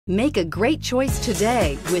Make a great choice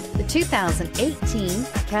today with the 2018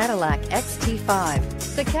 Cadillac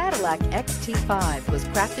XT5. The Cadillac XT5 was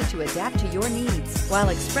crafted to adapt to your needs while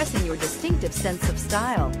expressing your distinctive sense of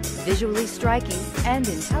style. Visually striking and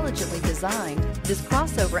intelligently designed, this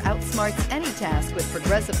crossover outsmarts any task with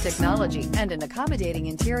progressive technology and an accommodating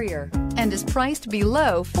interior, and is priced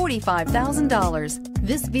below $45,000.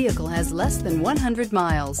 This vehicle has less than 100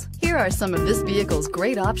 miles. Here are some of this vehicle's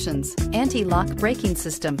great options: anti-lock braking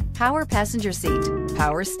system, power passenger seat,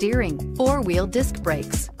 power steering, four-wheel disc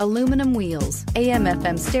brakes, aluminum wheels,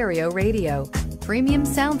 AM/FM stereo radio, premium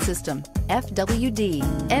sound system, FWD,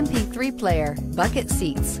 MP3 player, bucket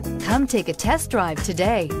seats. Come take a test drive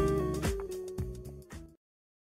today.